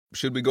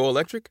Should we go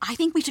electric? I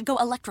think we should go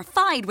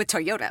electrified with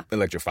Toyota.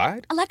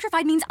 Electrified?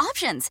 Electrified means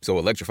options. So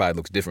electrified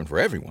looks different for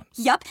everyone.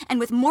 Yup, and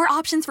with more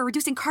options for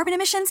reducing carbon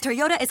emissions,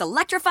 Toyota is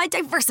electrified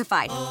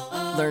diversified.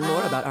 Learn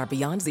more about our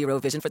Beyond Zero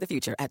vision for the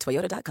future at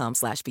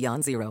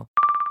toyota.com/Beyond Zero.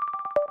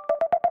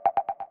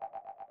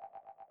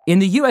 In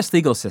the U.S.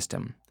 legal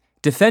system,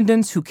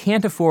 defendants who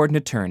can't afford an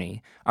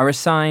attorney are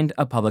assigned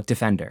a public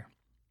defender.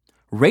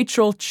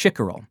 Rachel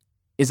Chickerell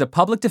is a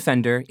public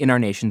defender in our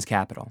nation's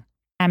capital.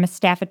 I'm a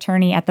staff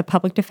attorney at the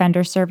Public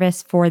Defender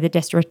Service for the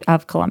District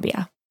of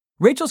Columbia.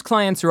 Rachel's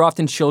clients are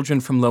often children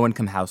from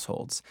low-income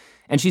households,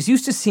 and she's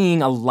used to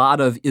seeing a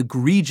lot of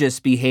egregious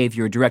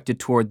behavior directed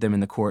toward them in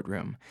the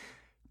courtroom.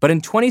 But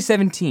in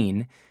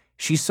 2017,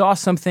 she saw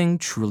something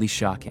truly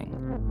shocking.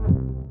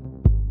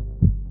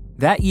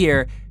 That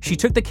year, she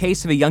took the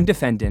case of a young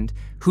defendant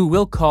who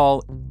we'll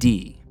call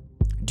D.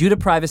 Due to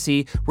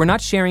privacy, we're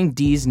not sharing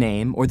D's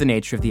name or the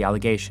nature of the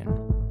allegation.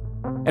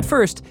 At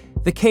first,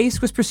 the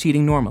case was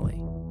proceeding normally.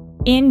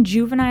 In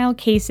juvenile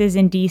cases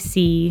in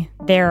D.C.,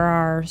 there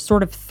are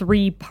sort of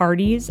three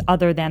parties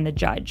other than the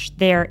judge.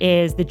 There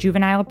is the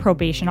Juvenile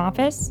Probation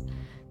Office,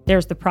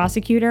 there's the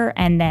prosecutor,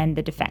 and then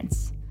the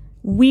defense.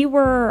 We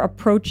were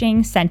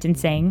approaching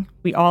sentencing.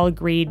 We all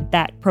agreed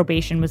that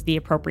probation was the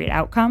appropriate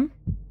outcome.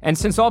 And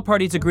since all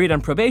parties agreed on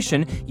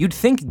probation, you'd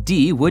think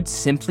D would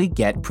simply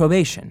get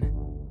probation.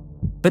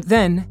 But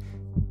then,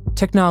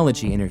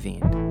 technology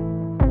intervened.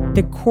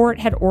 The court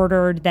had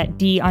ordered that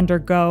D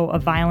undergo a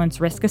violence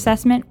risk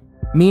assessment,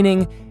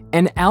 meaning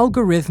an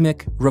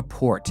algorithmic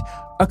report.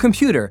 A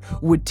computer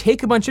would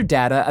take a bunch of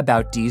data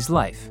about D's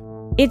life.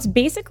 It's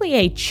basically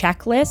a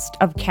checklist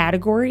of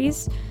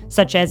categories,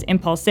 such as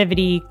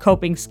impulsivity,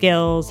 coping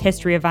skills,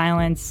 history of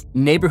violence,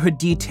 neighborhood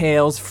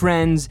details,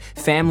 friends,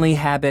 family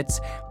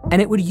habits,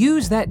 and it would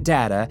use that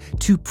data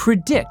to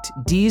predict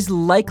D's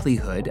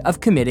likelihood of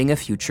committing a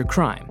future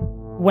crime.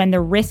 When the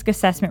risk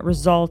assessment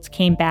results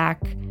came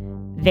back,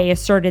 they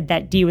asserted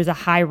that D was a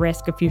high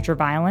risk of future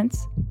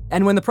violence.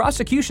 And when the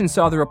prosecution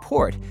saw the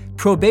report,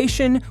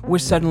 probation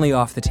was suddenly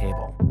off the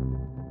table.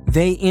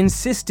 They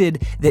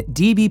insisted that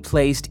D be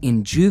placed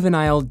in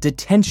juvenile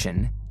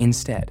detention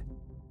instead.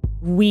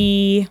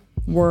 We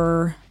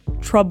were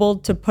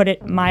troubled, to put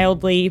it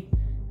mildly.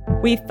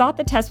 We thought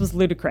the test was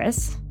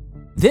ludicrous.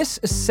 This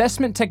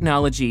assessment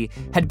technology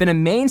had been a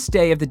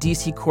mainstay of the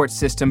D.C. court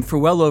system for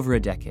well over a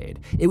decade.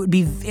 It would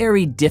be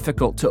very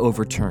difficult to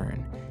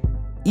overturn.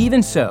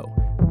 Even so,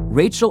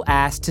 Rachel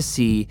asked to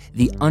see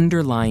the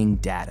underlying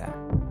data.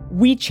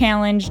 We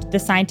challenged the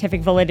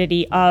scientific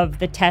validity of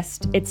the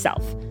test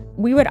itself.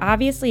 We would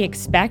obviously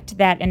expect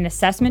that an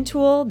assessment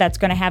tool that's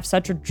going to have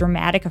such a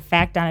dramatic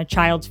effect on a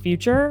child's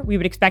future, we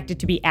would expect it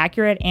to be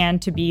accurate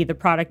and to be the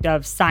product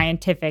of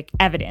scientific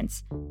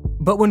evidence.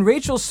 But when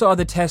Rachel saw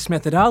the test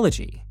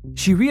methodology,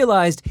 she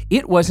realized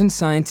it wasn't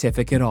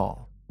scientific at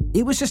all.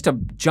 It was just a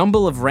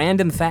jumble of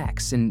random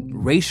facts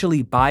and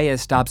racially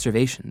biased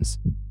observations.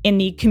 In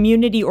the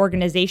community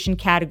organization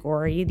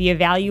category, the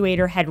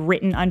evaluator had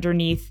written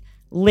underneath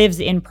lives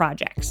in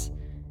projects.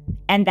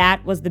 And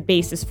that was the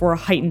basis for a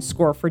heightened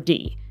score for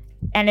D.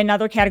 And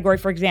another category,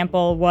 for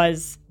example,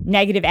 was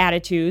negative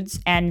attitudes,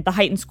 and the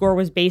heightened score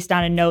was based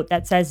on a note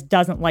that says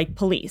doesn't like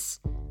police.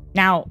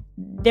 Now,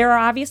 there are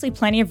obviously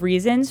plenty of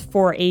reasons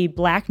for a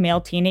black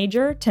male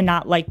teenager to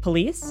not like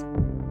police.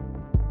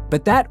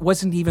 But that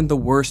wasn't even the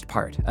worst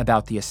part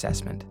about the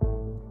assessment.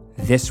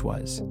 This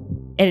was.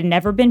 It had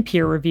never been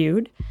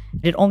peer-reviewed.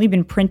 It had only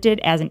been printed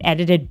as an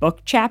edited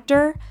book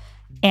chapter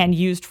and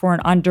used for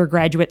an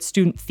undergraduate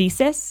student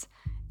thesis.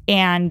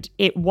 And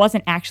it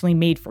wasn't actually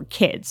made for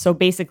kids. So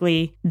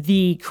basically,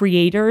 the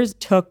creators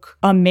took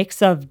a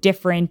mix of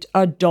different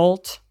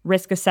adult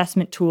risk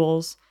assessment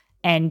tools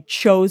and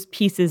chose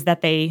pieces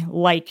that they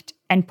liked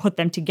and put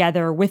them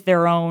together with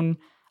their own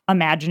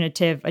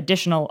imaginative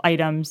additional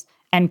items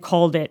and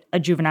called it a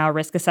juvenile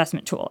risk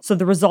assessment tool. So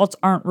the results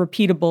aren't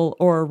repeatable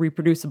or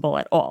reproducible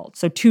at all.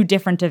 So two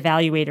different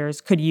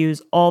evaluators could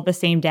use all the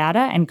same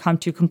data and come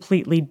to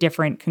completely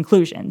different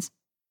conclusions.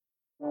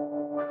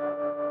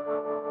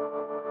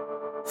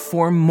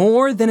 For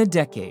more than a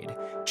decade,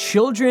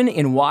 children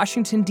in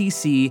Washington,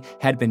 D.C.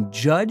 had been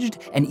judged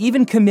and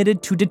even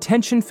committed to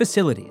detention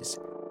facilities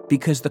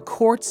because the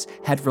courts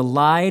had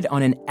relied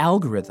on an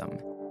algorithm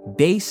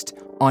based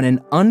on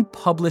an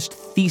unpublished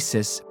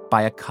thesis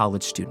by a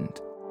college student.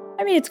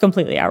 I mean, it's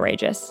completely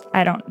outrageous.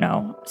 I don't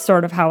know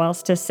sort of how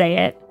else to say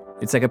it.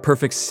 It's like a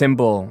perfect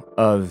symbol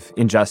of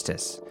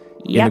injustice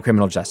in the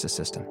criminal justice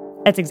system.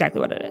 That's exactly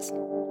what it is.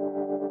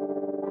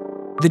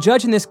 The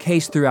judge in this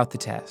case threw out the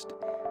test.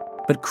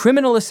 But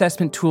criminal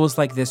assessment tools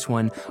like this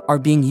one are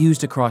being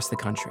used across the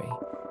country.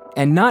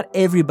 And not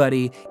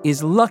everybody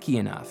is lucky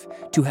enough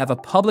to have a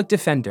public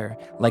defender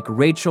like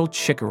Rachel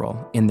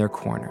Chickerell in their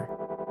corner.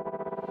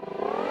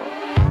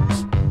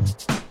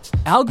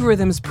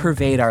 Algorithms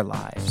pervade our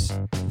lives.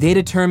 They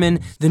determine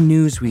the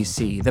news we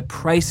see, the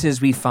prices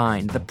we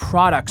find, the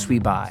products we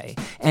buy,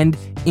 and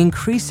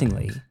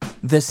increasingly,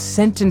 the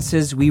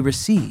sentences we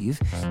receive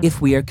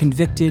if we are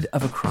convicted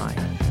of a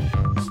crime.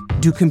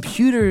 Do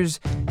computers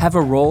have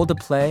a role to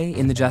play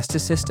in the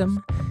justice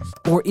system?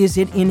 Or is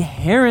it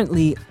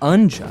inherently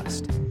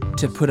unjust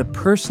to put a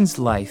person's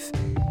life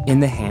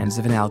in the hands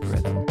of an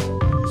algorithm?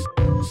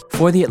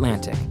 For The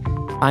Atlantic,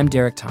 I'm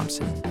Derek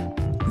Thompson.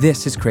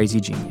 This is Crazy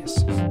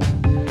Genius.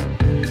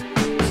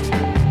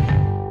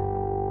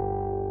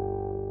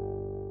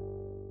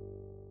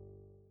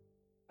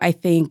 I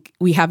think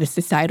we have a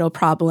societal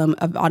problem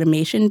of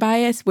automation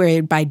bias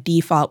where by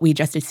default we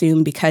just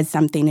assume because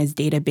something is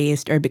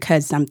data-based or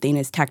because something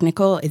is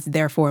technical, it's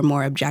therefore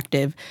more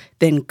objective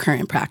than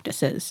current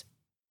practices.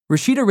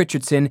 Rashida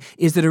Richardson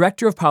is the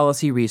Director of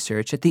Policy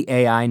Research at the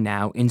AI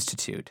Now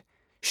Institute.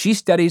 She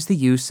studies the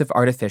use of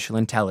artificial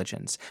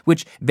intelligence,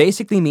 which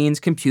basically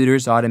means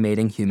computers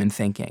automating human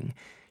thinking.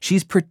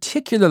 She's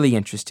particularly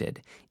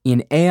interested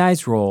in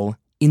AI's role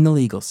in the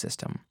legal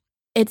system.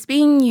 It's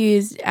being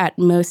used at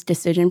most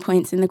decision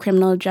points in the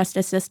criminal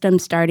justice system,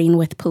 starting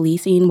with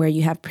policing, where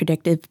you have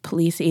predictive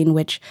policing,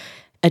 which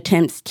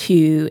attempts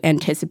to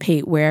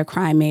anticipate where a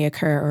crime may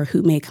occur or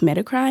who may commit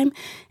a crime,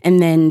 and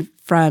then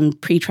from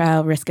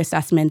pretrial risk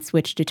assessments,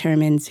 which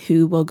determines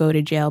who will go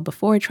to jail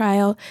before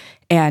trial,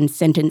 and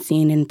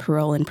sentencing and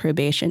parole and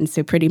probation.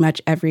 So pretty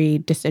much every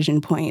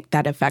decision point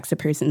that affects a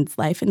person's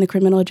life in the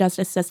criminal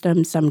justice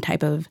system, some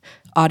type of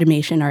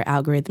automation or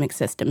algorithmic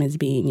system is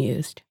being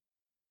used.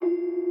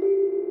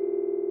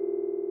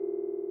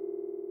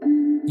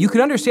 You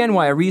could understand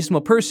why a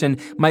reasonable person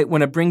might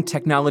want to bring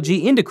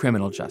technology into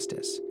criminal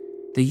justice.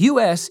 The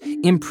U.S.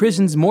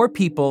 imprisons more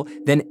people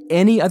than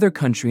any other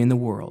country in the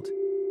world.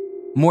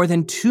 More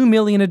than 2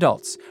 million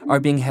adults are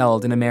being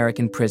held in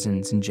American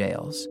prisons and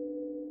jails.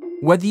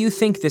 Whether you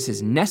think this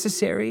is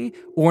necessary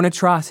or an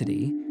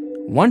atrocity,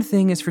 one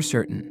thing is for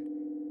certain.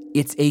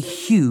 It's a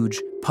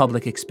huge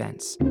public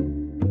expense.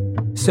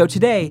 So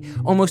today,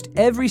 almost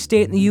every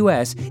state in the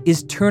U.S.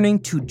 is turning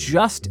to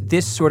just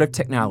this sort of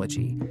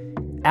technology,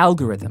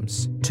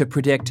 algorithms to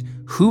predict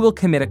who will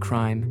commit a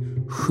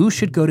crime, who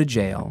should go to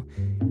jail,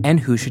 and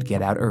who should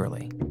get out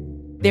early.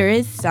 There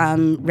is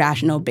some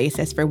rational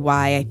basis for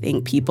why I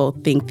think people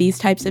think these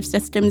types of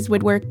systems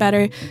would work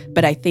better,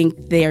 but I think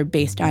they are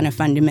based on a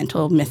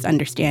fundamental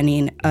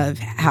misunderstanding of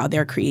how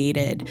they're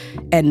created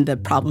and the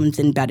problems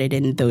embedded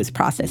in those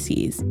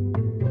processes.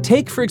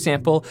 Take, for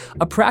example,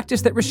 a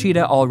practice that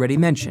Rashida already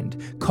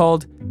mentioned,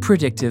 called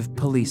predictive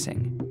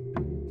policing.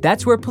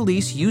 That's where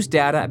police use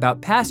data about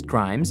past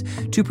crimes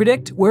to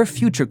predict where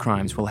future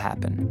crimes will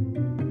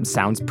happen.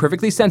 Sounds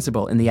perfectly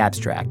sensible in the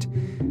abstract.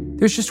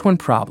 There's just one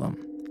problem.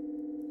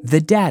 The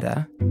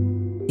data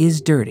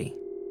is dirty.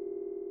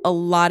 A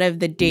lot of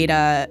the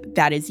data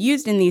that is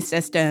used in these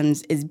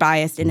systems is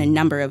biased in a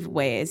number of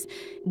ways.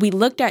 We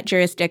looked at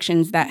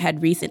jurisdictions that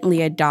had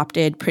recently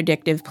adopted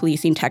predictive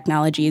policing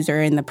technologies or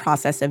in the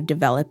process of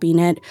developing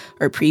it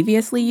or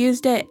previously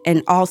used it,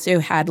 and also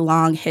had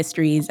long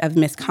histories of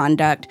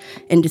misconduct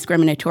and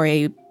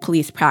discriminatory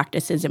police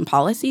practices and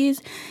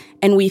policies.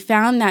 And we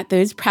found that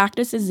those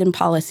practices and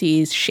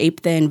policies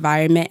shape the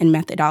environment and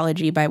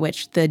methodology by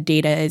which the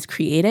data is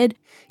created.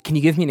 Can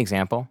you give me an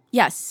example?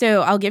 Yes,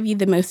 so I'll give you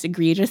the most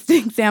egregious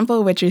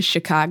example, which is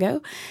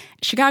Chicago.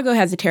 Chicago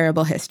has a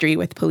terrible history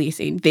with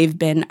policing. They've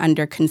been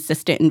under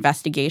consistent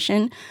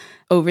investigation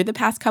over the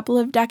past couple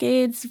of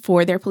decades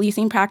for their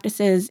policing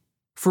practices.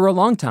 For a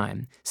long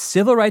time,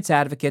 civil rights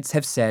advocates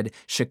have said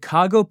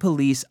Chicago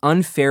police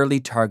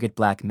unfairly target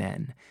Black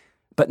men.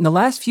 But in the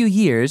last few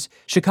years,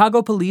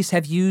 Chicago police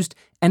have used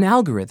an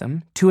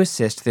algorithm to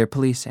assist their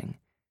policing.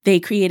 They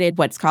created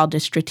what's called a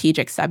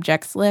strategic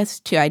subjects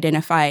list to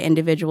identify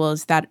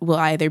individuals that will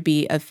either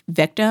be a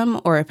victim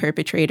or a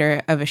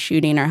perpetrator of a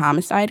shooting or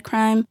homicide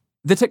crime.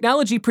 The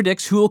technology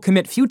predicts who will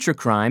commit future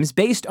crimes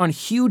based on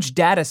huge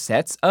data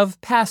sets of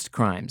past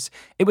crimes.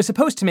 It was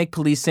supposed to make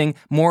policing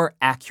more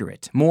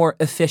accurate, more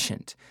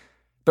efficient.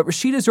 But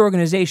Rashida's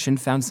organization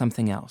found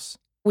something else.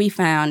 We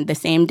found the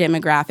same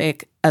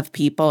demographic of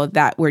people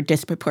that were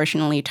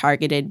disproportionately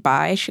targeted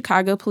by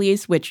Chicago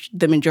police, which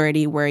the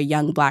majority were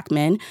young Black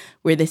men,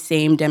 were the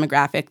same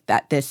demographic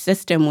that this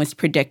system was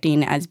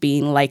predicting as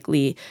being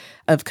likely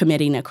of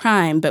committing a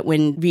crime. But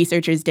when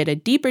researchers did a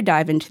deeper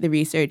dive into the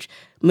research,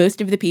 most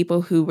of the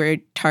people who were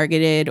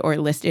targeted or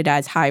listed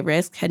as high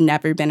risk had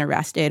never been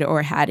arrested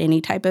or had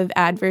any type of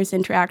adverse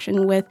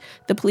interaction with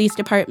the police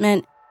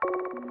department.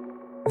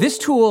 This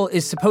tool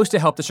is supposed to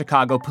help the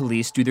Chicago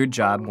police do their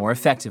job more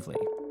effectively.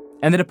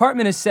 And the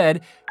department has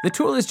said the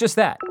tool is just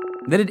that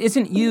it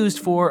isn't used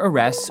for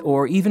arrests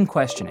or even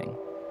questioning.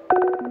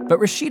 But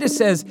Rashida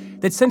says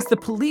that since the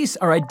police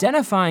are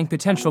identifying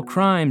potential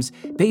crimes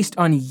based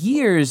on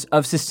years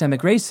of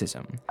systemic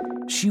racism,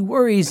 she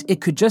worries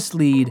it could just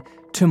lead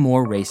to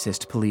more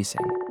racist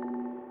policing.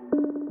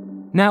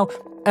 Now,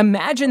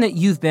 imagine that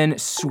you've been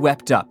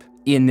swept up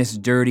in this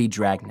dirty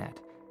dragnet.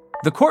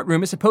 The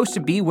courtroom is supposed to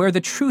be where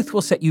the truth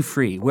will set you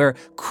free, where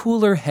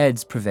cooler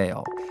heads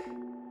prevail.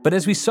 But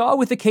as we saw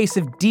with the case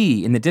of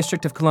D in the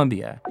District of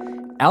Columbia,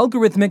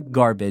 algorithmic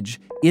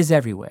garbage is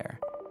everywhere.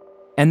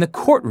 And the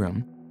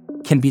courtroom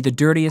can be the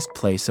dirtiest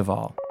place of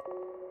all.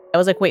 I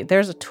was like, wait,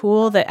 there's a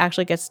tool that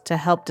actually gets to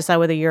help decide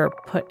whether you're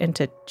put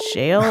into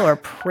jail or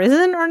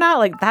prison or not?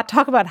 Like, that,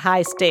 talk about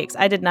high stakes.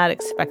 I did not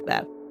expect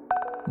that.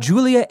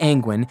 Julia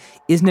Angwin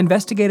is an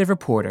investigative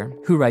reporter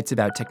who writes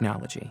about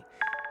technology.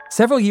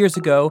 Several years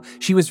ago,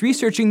 she was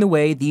researching the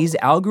way these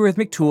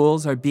algorithmic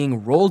tools are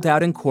being rolled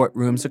out in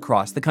courtrooms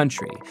across the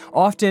country,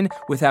 often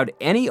without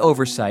any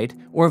oversight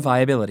or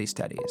viability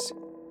studies.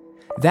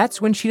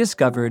 That's when she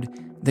discovered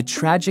the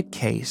tragic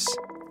case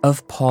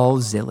of Paul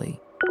Zille.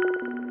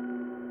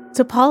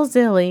 So Paul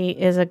Zille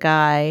is a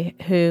guy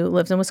who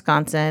lives in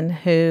Wisconsin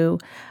who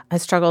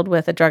has struggled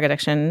with a drug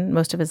addiction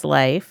most of his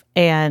life.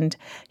 And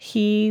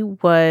he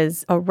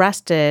was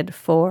arrested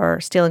for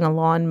stealing a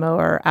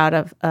lawnmower out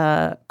of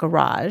a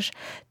garage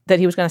that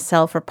he was going to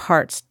sell for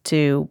parts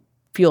to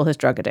fuel his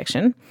drug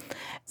addiction.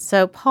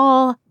 So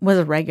Paul was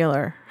a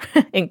regular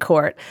in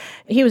court.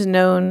 He was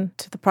known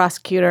to the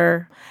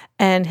prosecutor,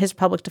 and his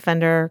public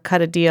defender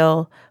cut a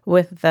deal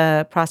with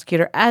the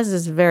prosecutor, as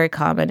is very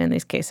common in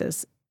these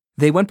cases.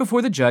 They went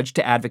before the judge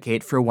to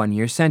advocate for a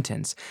 1-year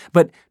sentence.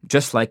 But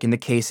just like in the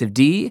case of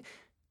Dee,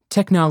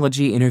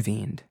 technology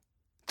intervened.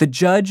 The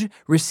judge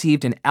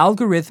received an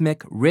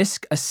algorithmic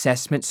risk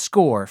assessment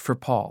score for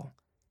Paul.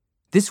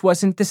 This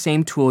wasn't the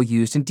same tool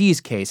used in Dee's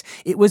case.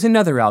 It was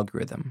another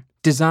algorithm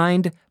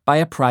designed by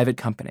a private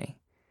company.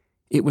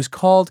 It was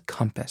called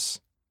Compass.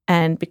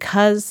 And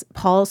because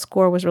Paul's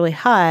score was really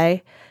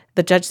high,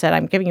 the judge said,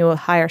 I'm giving you a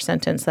higher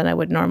sentence than I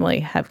would normally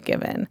have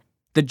given.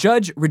 The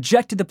judge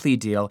rejected the plea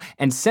deal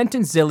and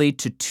sentenced Zille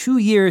to 2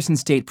 years in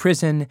state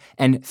prison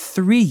and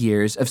 3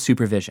 years of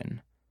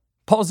supervision.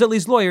 Paul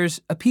Zille's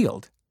lawyers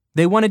appealed.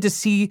 They wanted to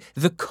see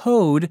the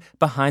code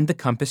behind the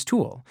Compass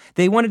tool.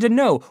 They wanted to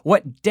know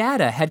what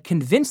data had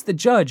convinced the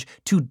judge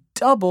to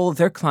double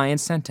their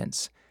client's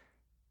sentence.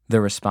 The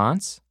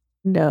response?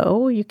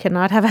 No, you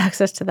cannot have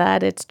access to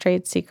that. It's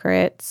trade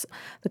secrets.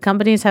 The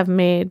companies have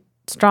made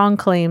strong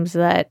claims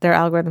that their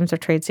algorithms are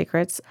trade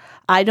secrets.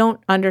 I don't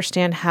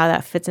understand how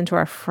that fits into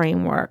our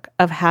framework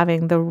of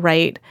having the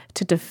right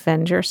to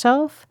defend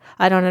yourself.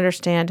 I don't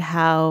understand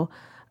how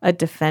a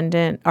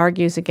defendant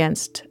argues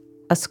against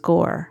a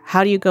score.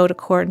 How do you go to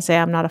court and say,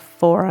 I'm not a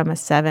 4, I'm a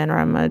 7, or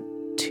I'm a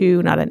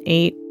 2, not an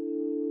 8?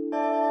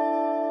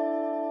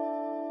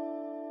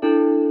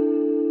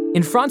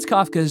 In Franz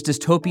Kafka's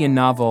dystopian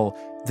novel,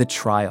 The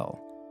Trial,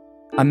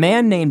 a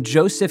man named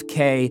Joseph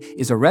K.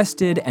 is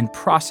arrested and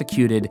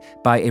prosecuted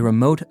by a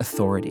remote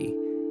authority.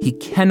 He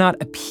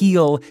cannot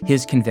appeal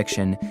his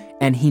conviction,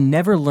 and he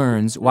never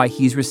learns why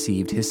he's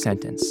received his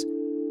sentence.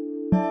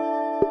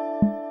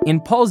 In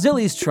Paul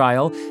Zille's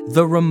trial,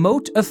 the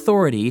remote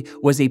authority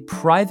was a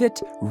private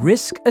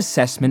risk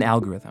assessment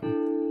algorithm.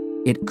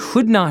 It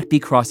could not be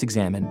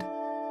cross-examined,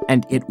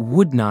 and it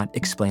would not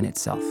explain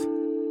itself.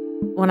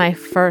 When I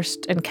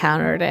first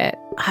encountered it,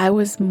 I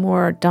was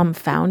more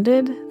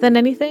dumbfounded than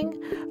anything.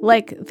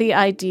 Like the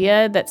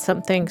idea that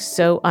something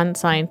so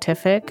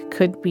unscientific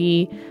could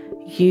be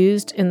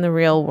used in the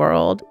real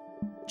world.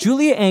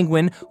 Julia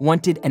Angwin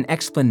wanted an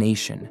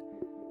explanation.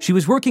 She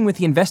was working with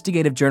the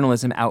investigative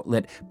journalism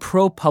outlet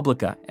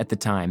ProPublica at the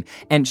time,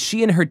 and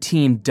she and her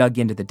team dug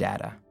into the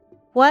data.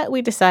 What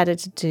we decided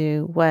to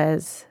do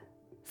was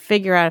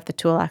figure out if the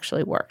tool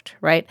actually worked,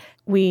 right?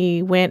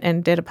 We went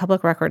and did a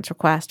public records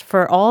request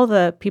for all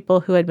the people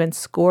who had been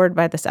scored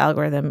by this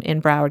algorithm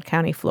in Broward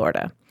County,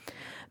 Florida.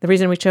 The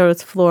reason we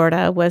chose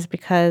Florida was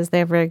because they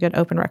have very good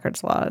open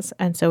records laws.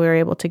 And so we were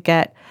able to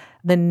get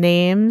the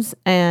names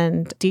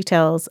and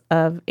details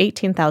of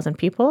 18,000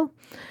 people,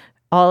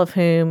 all of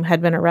whom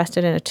had been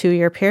arrested in a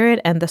 2-year period,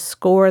 and the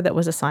score that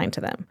was assigned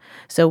to them.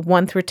 So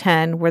 1 through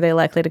 10, were they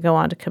likely to go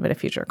on to commit a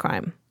future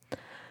crime?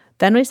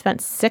 Then we spent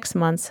 6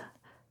 months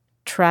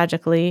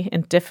tragically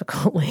and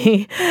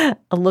difficultly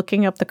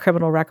looking up the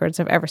criminal records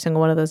of every single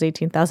one of those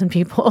 18,000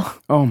 people.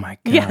 Oh my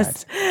God.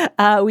 Yes.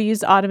 We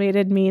used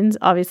automated means.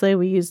 Obviously,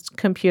 we used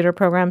computer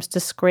programs to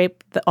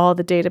scrape all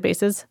the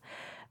databases.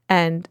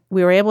 And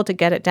we were able to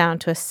get it down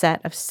to a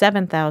set of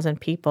 7,000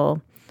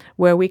 people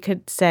where we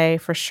could say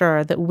for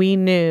sure that we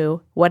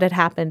knew what had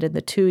happened in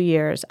the 2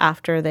 years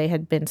after they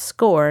had been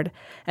scored,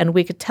 and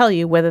we could tell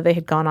you whether they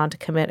had gone on to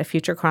commit a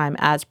future crime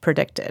as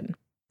predicted.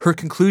 Her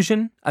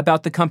conclusion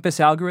about the Compass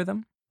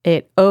algorithm?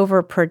 It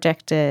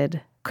over-predicted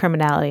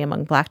criminality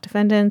among Black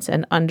defendants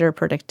and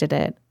under-predicted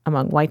it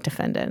among white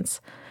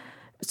defendants.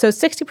 So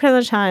 60%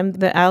 of the time,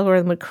 the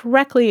algorithm would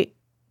correctly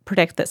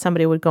predict that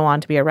somebody would go on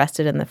to be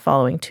arrested in the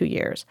following 2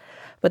 years.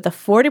 But the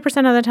 40%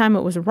 of the time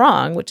it was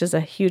wrong, which is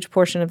a huge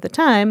portion of the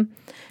time,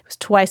 it was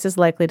twice as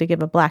likely to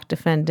give a Black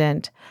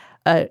defendant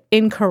an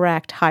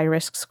incorrect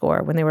high-risk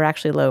score when they were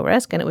actually low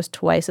risk, and it was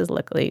twice as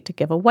likely to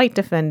give a white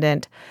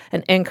defendant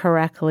an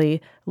incorrectly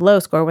low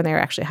score when they were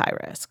actually high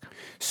risk.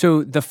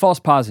 So the false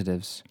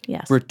positives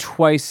Yes. were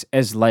twice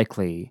as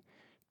likely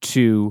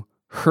to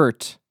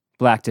hurt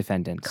Black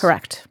defendants.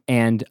 Correct.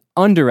 And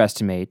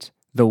underestimate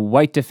the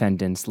white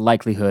defendants'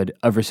 likelihood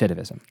of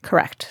recidivism.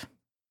 Correct.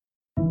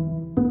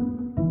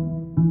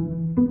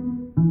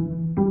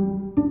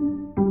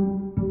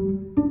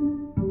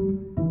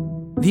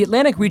 The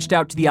Atlantic reached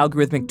out to the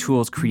algorithmic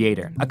tool's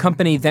creator, a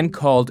company then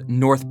called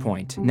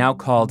Northpoint, now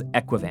called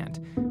Equivant.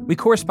 We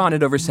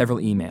corresponded over several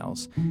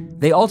emails.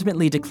 They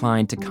ultimately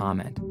declined to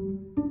comment.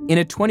 In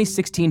a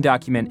 2016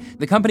 document,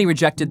 the company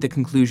rejected the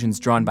conclusions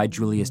drawn by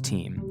Julia's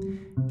team.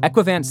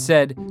 Equivant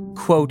said,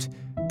 quote,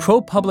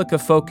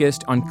 ProPublica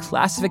focused on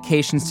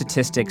classification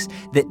statistics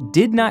that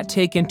did not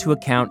take into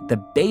account the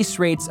base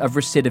rates of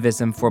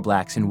recidivism for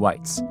blacks and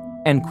whites,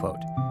 end quote.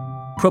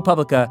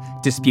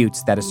 ProPublica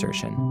disputes that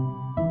assertion.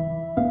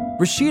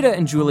 Rashida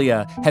and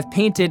Julia have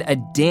painted a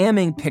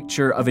damning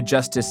picture of a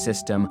justice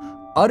system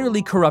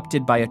utterly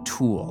corrupted by a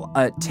tool,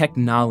 a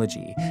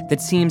technology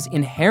that seems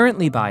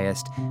inherently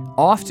biased,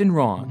 often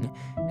wrong,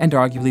 and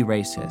arguably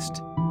racist.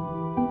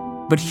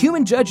 But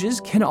human judges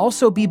can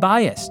also be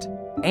biased,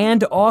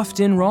 and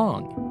often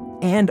wrong,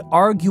 and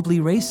arguably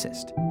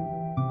racist.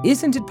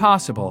 Isn't it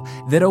possible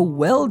that a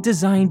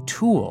well-designed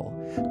tool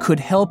could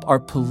help our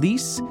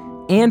police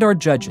and our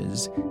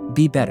judges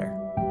be better?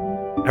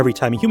 Every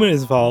time a human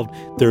is involved,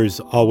 there's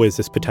always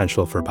this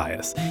potential for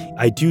bias.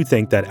 I do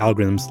think that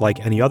algorithms,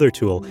 like any other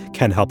tool,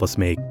 can help us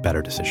make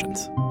better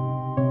decisions.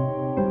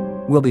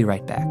 We'll be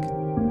right back.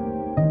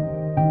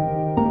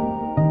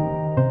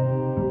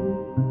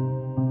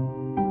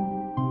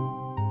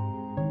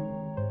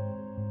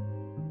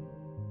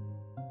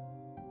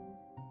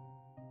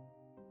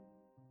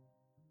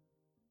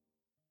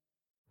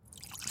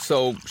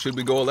 So, should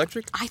we go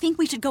electric? I think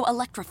we should go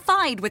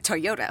electrified with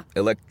Toyota.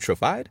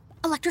 Electrified?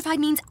 Electrified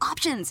means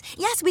options.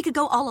 Yes, we could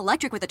go all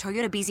electric with a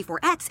Toyota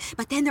BZ4X,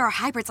 but then there are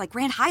hybrids like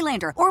Grand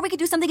Highlander, or we could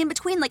do something in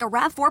between like a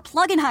RAV4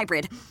 plug-in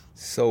hybrid.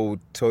 So,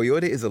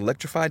 Toyota is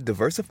electrified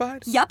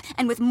diversified? Yup,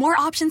 and with more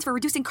options for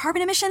reducing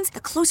carbon emissions,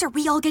 the closer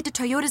we all get to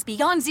Toyota's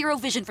Beyond Zero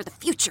vision for the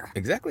future.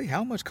 Exactly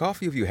how much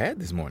coffee have you had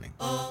this morning?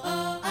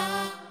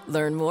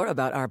 Learn more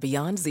about our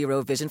Beyond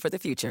Zero vision for the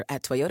future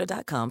at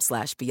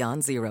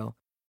toyota.com/Beyond Zero.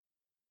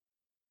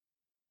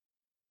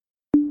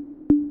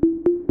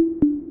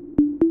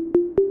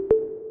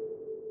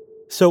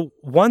 So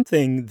one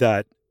thing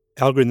that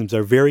algorithms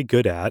are very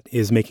good at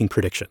is making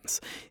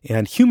predictions.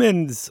 And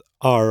humans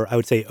are, I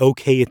would say,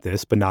 okay at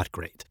this, but not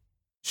great.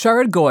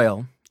 Sharad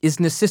Goyal is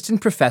an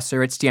assistant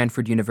professor at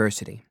Stanford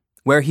University,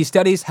 where he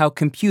studies how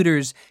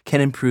computers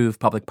can improve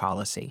public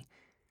policy.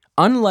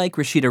 Unlike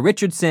Rashida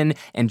Richardson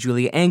and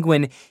Julia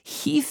Angwin,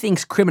 he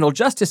thinks criminal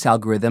justice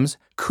algorithms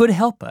could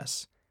help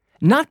us.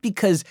 Not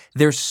because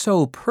they're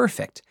so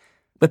perfect,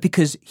 but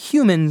because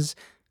humans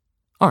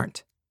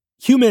aren't.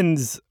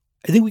 Humans,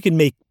 I think we can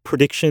make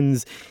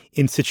predictions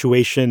in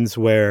situations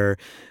where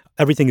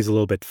everything is a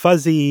little bit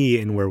fuzzy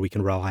and where we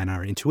can rely on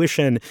our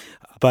intuition,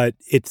 but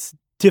it's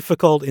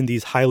difficult in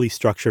these highly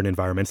structured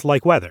environments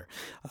like weather.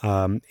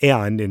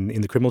 And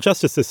in the criminal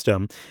justice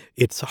system,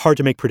 it's hard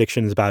to make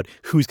predictions about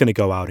who's going to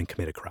go out and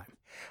commit a crime.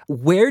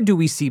 Where do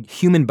we see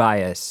human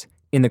bias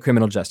in the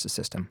criminal justice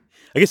system?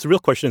 I guess the real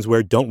question is,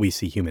 where don't we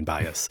see human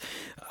bias?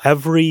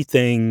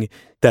 Everything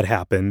that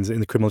happens in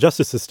the criminal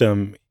justice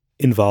system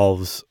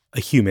involves a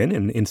human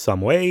in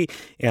some way,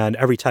 and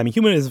every time a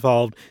human is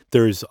involved,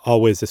 there's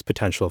always this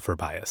potential for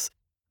bias.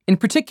 In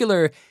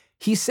particular,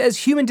 he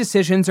says human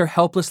decisions are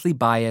helplessly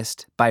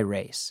biased by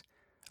race.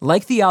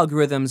 Like the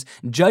algorithms,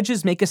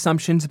 judges make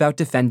assumptions about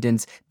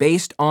defendants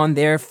based on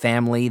their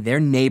family, their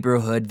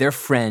neighborhood, their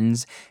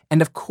friends,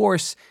 and of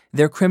course,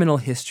 their criminal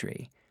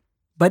history.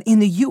 But in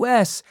the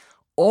U.S.,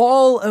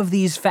 all of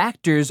these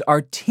factors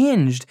are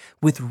tinged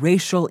with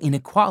racial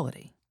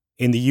inequality.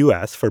 In the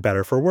U.S., for better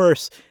or for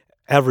worse,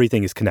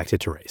 everything is connected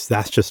to race.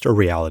 That's just a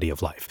reality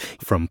of life.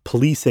 From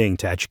policing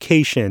to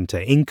education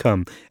to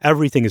income,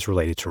 everything is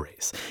related to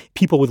race.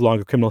 People with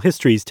longer criminal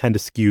histories tend to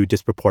skew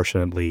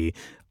disproportionately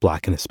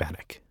Black and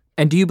Hispanic.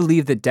 And do you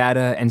believe that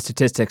data and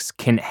statistics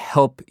can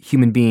help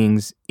human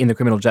beings in the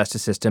criminal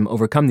justice system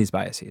overcome these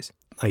biases?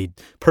 I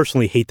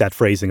personally hate that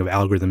phrasing of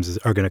algorithms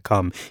are going to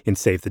come and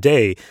save the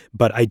day,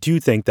 but I do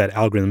think that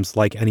algorithms,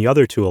 like any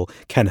other tool,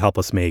 can help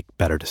us make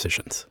better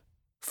decisions.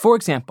 For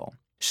example,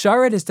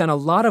 Sharad has done a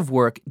lot of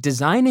work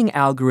designing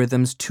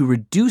algorithms to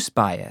reduce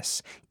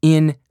bias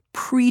in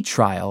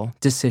pre-trial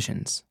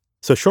decisions.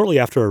 So shortly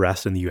after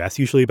arrest in the U.S.,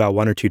 usually about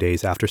 1 or 2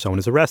 days after someone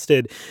is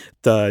arrested,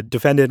 the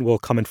defendant will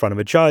come in front of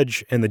a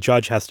judge, and the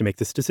judge has to make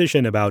this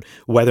decision about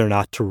whether or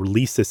not to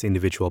release this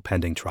individual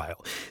pending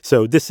trial.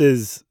 So this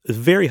is a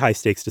very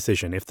high-stakes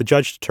decision. If the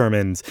judge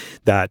determines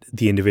that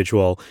the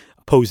individual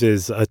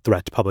poses a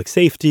threat to public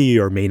safety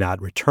or may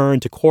not return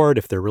to court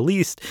if they're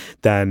released,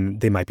 then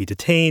they might be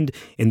detained.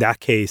 In that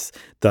case,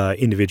 the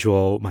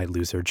individual might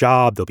lose their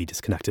job, they'll be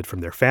disconnected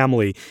from their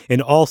family,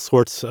 and all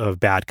sorts of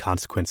bad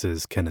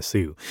consequences can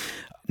ensue.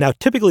 Now,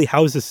 typically,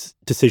 how is this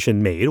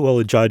decision made? Well,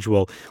 a judge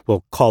will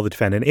call the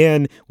defendant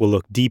in, will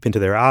look deep into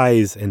their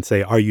eyes and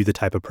say, are you the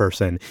type of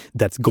person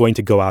that's going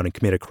to go out and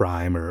commit a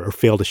crime or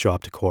fail to show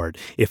up to court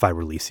if I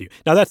release you?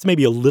 Now, that's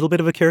maybe a little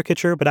bit of a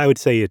caricature, but I would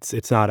say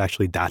it's not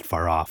actually that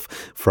far off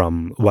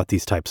from what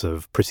these types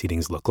of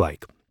proceedings look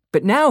like.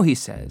 But now, he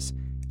says,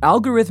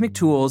 algorithmic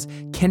tools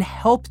can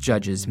help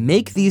judges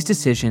make these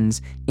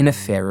decisions in a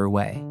fairer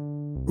way.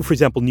 For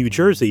example, New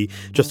Jersey,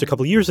 just a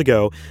couple of years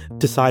ago,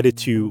 decided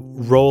to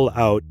roll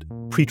out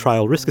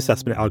pretrial risk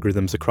assessment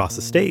algorithms across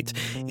the state.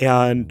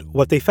 And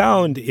what they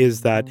found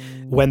is that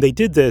when they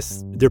did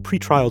this, their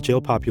pretrial jail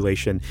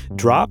population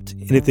dropped,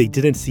 and if they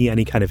didn't see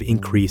any kind of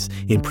increase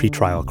in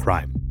pretrial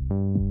crime.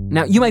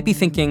 Now, you might be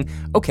thinking,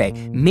 okay,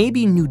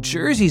 maybe New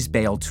Jersey's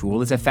bail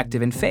tool is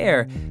effective and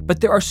fair,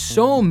 but there are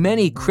so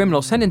many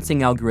criminal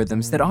sentencing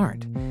algorithms that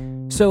aren't.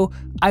 So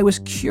I was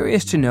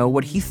curious to know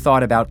what he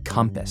thought about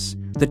Compass,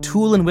 the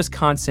tool in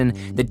Wisconsin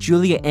that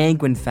Julia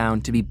Angwin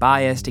found to be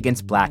biased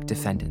against Black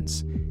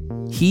defendants.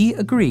 He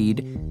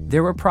agreed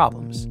there were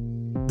problems.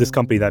 This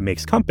company that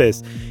makes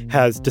Compass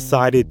has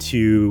decided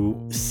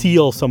to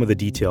seal some of the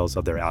details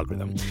of their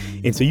algorithm.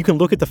 And so you can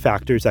look at the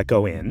factors that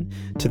go in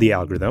to the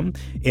algorithm,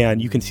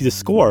 and you can see the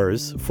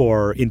scores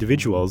for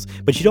individuals,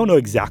 but you don't know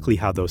exactly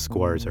how those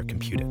scores are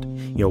computed.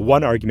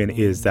 One argument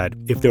is that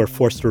if they were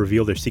forced to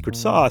reveal their secret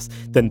sauce,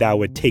 then that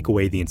would take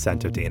away the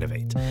incentive to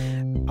innovate.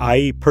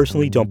 I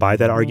personally don't buy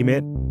that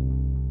argument.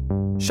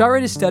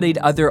 Sharad has studied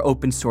other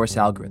open source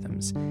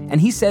algorithms,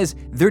 and he says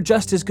they're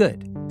just as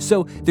good.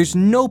 So there's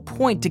no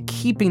point to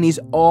keeping these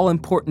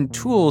all-important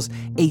tools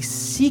a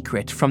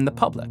secret from the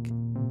public.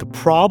 The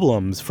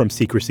problems from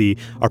secrecy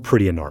are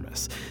pretty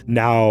enormous.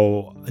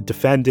 Now, a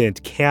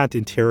defendant can't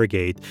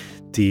interrogate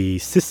the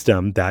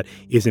system that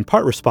is in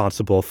part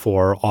responsible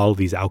for all of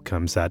these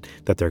outcomes that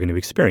they're going to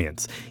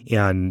experience.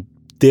 And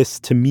this,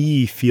 to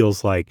me,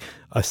 feels like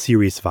a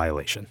serious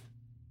violation.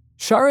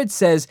 Sharad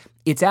says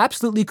it's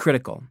absolutely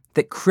critical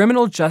that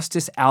criminal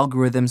justice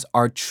algorithms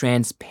are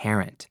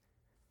transparent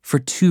for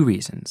two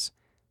reasons.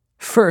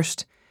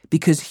 First,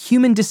 because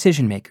human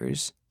decision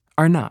makers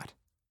are not.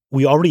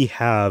 We already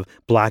have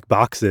black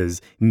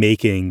boxes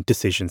making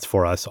decisions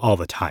for us all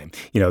the time.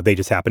 They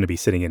just happen to be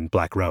sitting in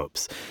black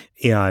robes.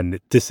 And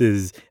this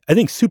is, I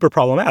think, super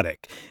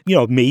problematic.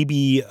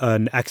 Maybe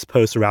an ex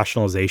post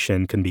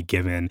rationalization can be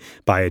given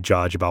by a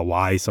judge about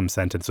why some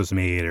sentence was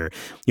made, or,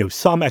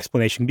 some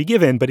explanation can be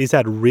given. But is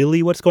that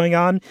really what's going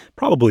on?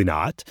 Probably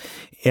not.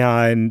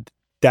 And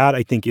that,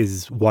 I think,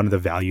 is one of the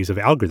values of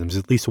algorithms,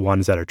 at least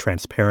ones that are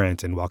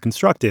transparent and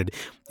well-constructed,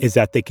 is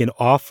that they can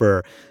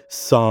offer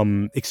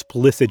some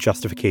explicit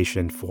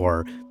justification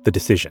for the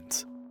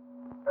decisions.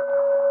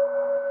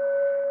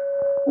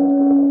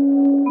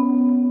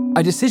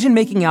 A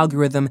decision-making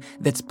algorithm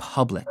that's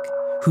public,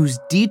 whose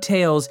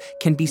details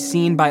can be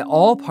seen by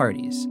all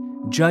parties,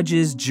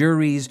 judges,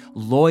 juries,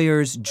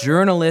 lawyers,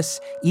 journalists,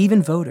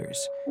 even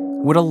voters,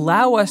 would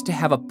allow us to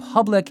have a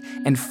public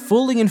and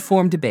fully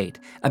informed debate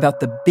about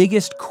the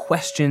biggest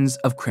questions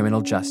of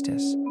criminal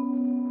justice.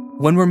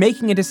 When we're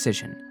making a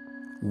decision,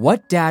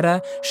 what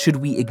data should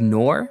we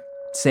ignore,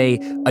 say,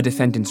 a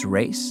defendant's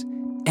race,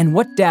 and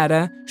what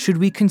data should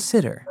we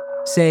consider,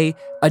 say,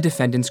 a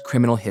defendant's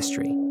criminal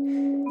history?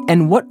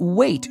 And what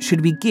weight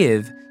should we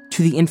give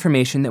to the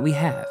information that we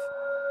have?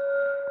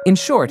 In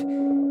short,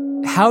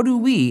 how do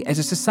we, as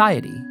a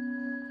society,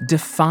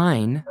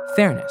 define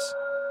fairness?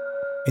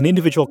 An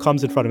individual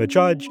comes in front of a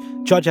judge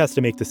has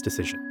to make this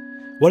decision.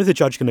 What is the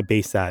judge going to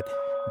base that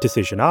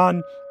decision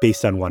on,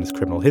 based on one's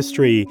criminal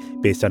history,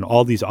 based on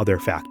all these other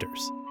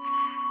factors?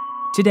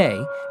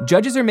 Today,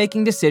 judges are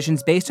making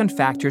decisions based on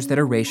factors that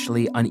are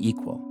racially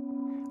unequal.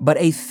 But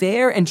a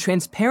fair and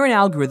transparent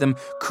algorithm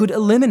could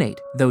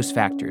eliminate those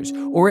factors,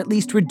 or at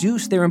least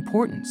reduce their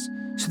importance,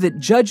 so that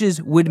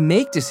judges would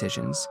make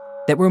decisions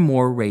that were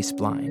more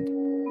race-blind.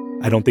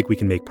 I don't think we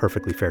can make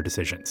perfectly fair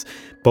decisions.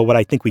 But what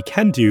I think we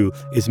can do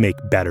is make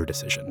better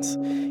decisions.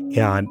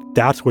 And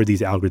that's where these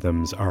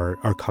algorithms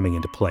are coming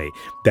into play,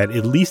 that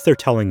at least they're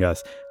telling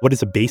us what is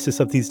the basis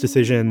of these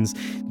decisions.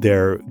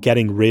 They're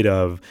getting rid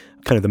of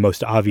kind of the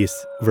most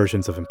obvious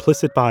versions of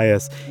implicit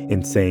bias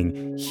and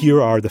saying,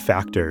 here are the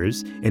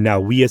factors. And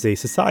now we as a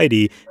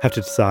society have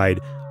to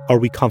decide, are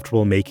we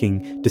comfortable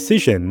making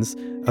decisions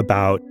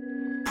about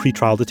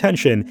pretrial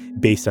detention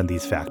based on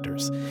these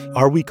factors?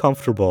 Are we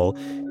comfortable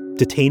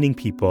detaining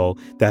people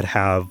that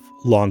have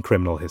long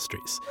criminal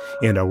histories?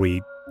 And are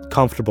we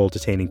comfortable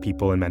detaining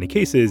people in many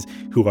cases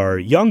who are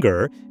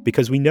younger,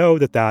 because we know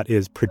that that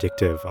is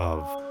predictive of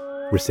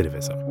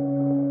recidivism?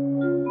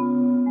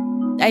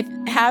 I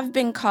have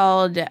been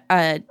called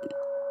a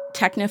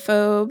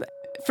technophobe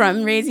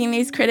from raising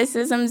these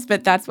criticisms,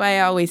 but that's why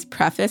I always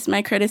preface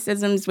my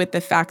criticisms with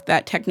the fact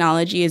that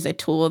technology is a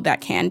tool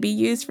that can be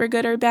used for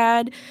good or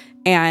bad,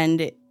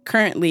 and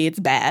currently it's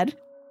bad.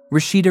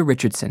 Rashida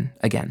Richardson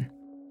again.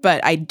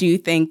 But I do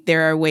think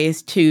there are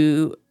ways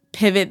to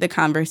pivot the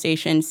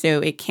conversation so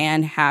it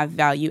can have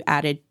value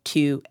added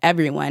to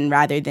everyone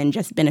rather than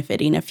just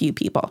benefiting a few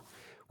people.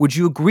 Would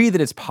you agree that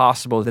it's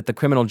possible that the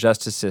criminal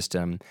justice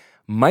system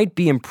might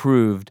be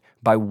improved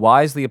by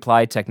wisely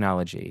applied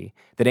technology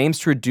that aims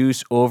to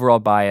reduce overall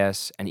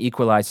bias and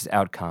equalize its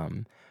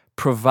outcome,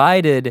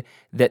 provided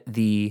that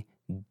the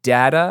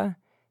data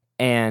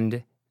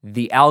and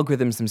the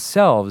algorithms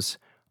themselves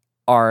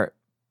are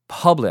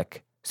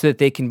public so that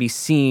they can be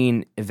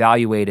seen,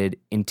 evaluated,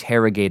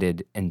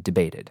 interrogated, and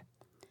debated?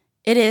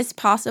 It is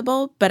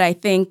possible, but I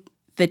think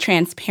the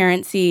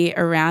transparency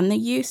around the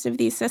use of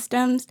these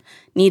systems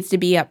needs to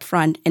be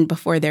upfront and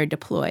before they're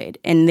deployed.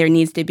 And there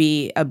needs to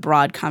be a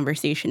broad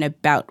conversation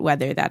about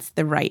whether that's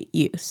the right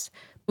use.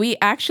 We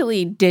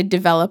actually did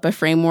develop a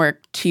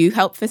framework to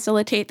help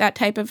facilitate that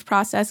type of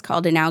process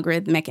called an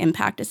algorithmic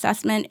impact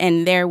assessment.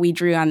 And there we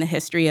drew on the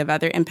history of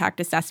other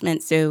impact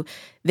assessments. So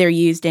they're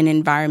used in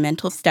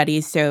environmental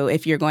studies. So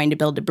if you're going to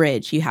build a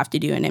bridge, you have to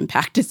do an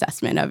impact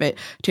assessment of it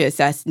to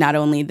assess not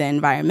only the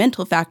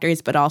environmental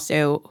factors, but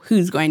also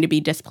who's going to be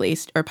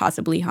displaced or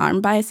possibly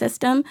harmed by a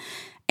system.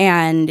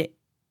 And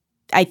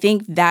I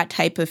think that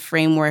type of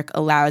framework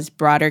allows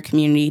broader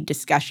community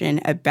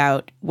discussion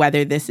about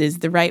whether this is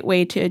the right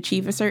way to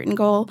achieve a certain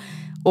goal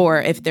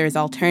or if there's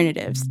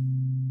alternatives.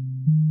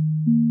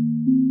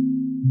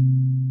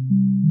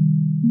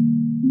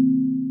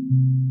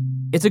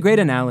 It's a great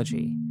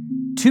analogy.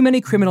 Too many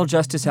criminal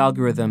justice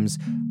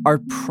algorithms are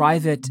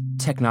private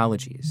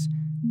technologies.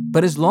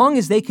 But as long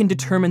as they can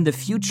determine the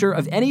future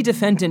of any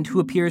defendant who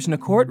appears in a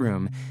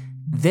courtroom,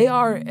 they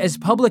are as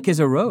public as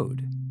a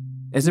road,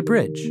 as a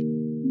bridge.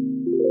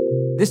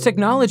 This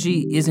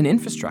technology is an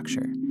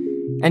infrastructure,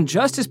 and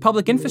just as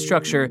public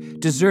infrastructure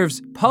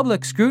deserves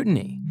public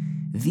scrutiny,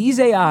 these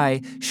AI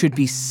should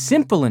be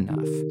simple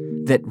enough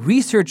that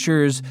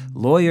researchers,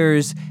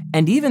 lawyers,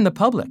 and even the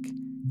public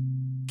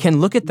can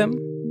look at them,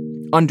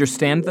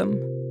 understand them,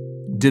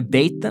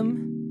 debate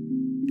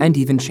them, and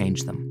even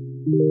change them.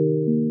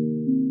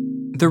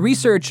 The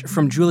research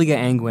from Julia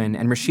Angwin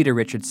and Rashida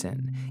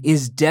Richardson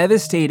is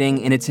devastating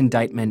in its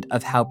indictment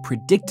of how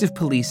predictive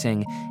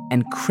policing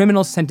and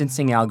criminal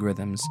sentencing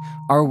algorithms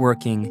are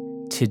working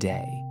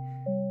today.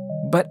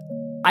 But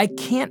I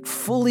can't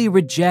fully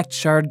reject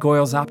Shard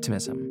Goyal's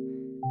optimism.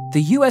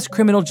 The U.S.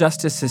 criminal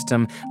justice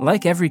system,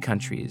 like every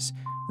country's,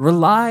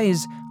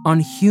 relies on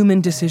human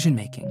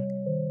decision-making,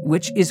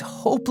 which is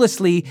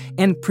hopelessly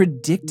and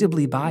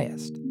predictably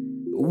biased.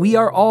 We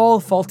are all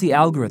faulty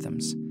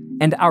algorithms,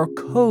 and our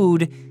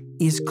code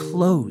is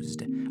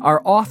closed.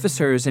 Our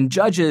officers and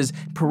judges,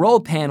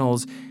 parole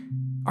panels,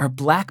 are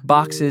black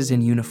boxes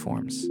in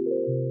uniforms.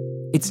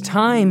 It's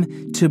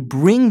time to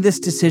bring this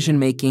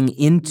decision-making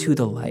into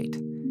the light.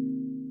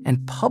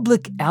 And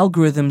public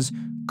algorithms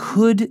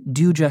could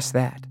do just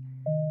that.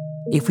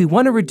 If we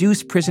want to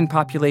reduce prison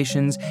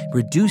populations,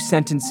 reduce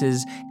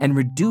sentences, and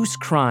reduce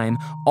crime,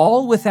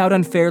 all without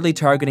unfairly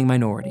targeting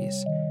minorities,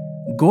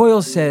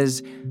 Goyal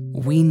says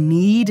we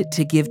need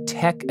to give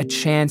tech a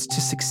chance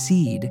to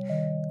succeed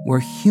where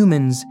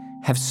humans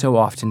have so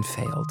often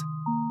failed.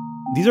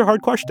 These are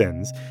hard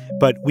questions,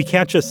 but we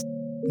can't just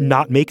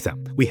not make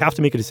them. We have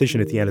to make a decision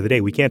at the end of the day.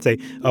 We can't say,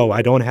 oh,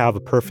 I don't have a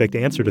perfect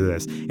answer to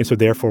this, and so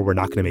therefore we're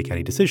not going to make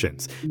any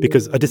decisions,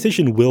 because a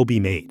decision will be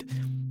made.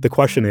 The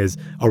question is,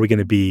 are we going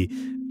to be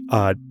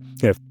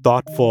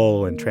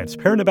thoughtful and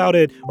transparent about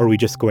it, or are we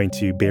just going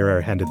to bury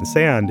our head in the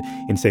sand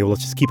and say, well,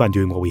 let's just keep on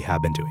doing what we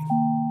have been doing?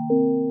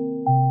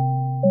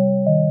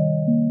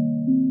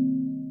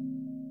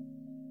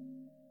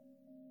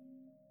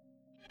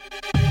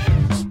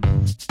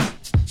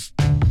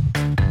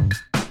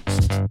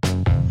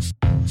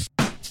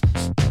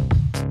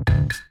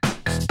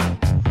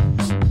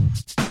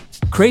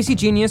 Crazy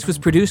Genius was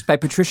produced by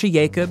Patricia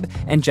Jacob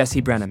and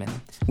Jesse Brenneman,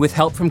 with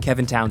help from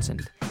Kevin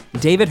Townsend.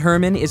 David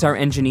Herman is our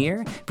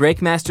engineer.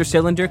 Breakmaster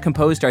Cylinder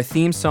composed our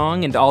theme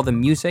song and all the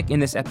music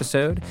in this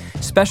episode.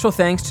 Special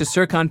thanks to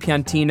Serkan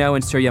Piantino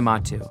and Surya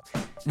Matu.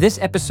 This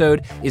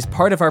episode is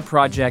part of our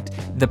project,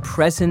 The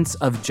Presence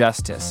of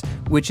Justice,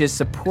 which is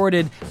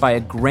supported by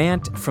a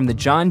grant from the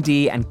John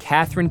D. and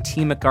Catherine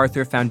T.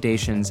 MacArthur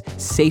Foundation's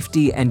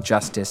Safety and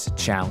Justice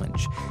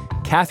Challenge.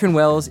 Catherine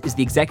Wells is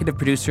the executive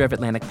producer of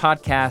Atlantic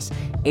Podcasts.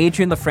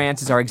 Adrian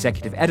LaFrance is our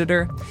executive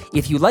editor.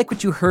 If you like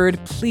what you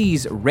heard,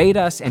 please rate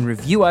us and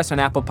review us on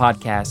Apple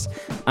Podcasts.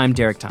 I'm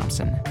Derek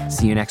Thompson.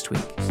 See you next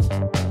week.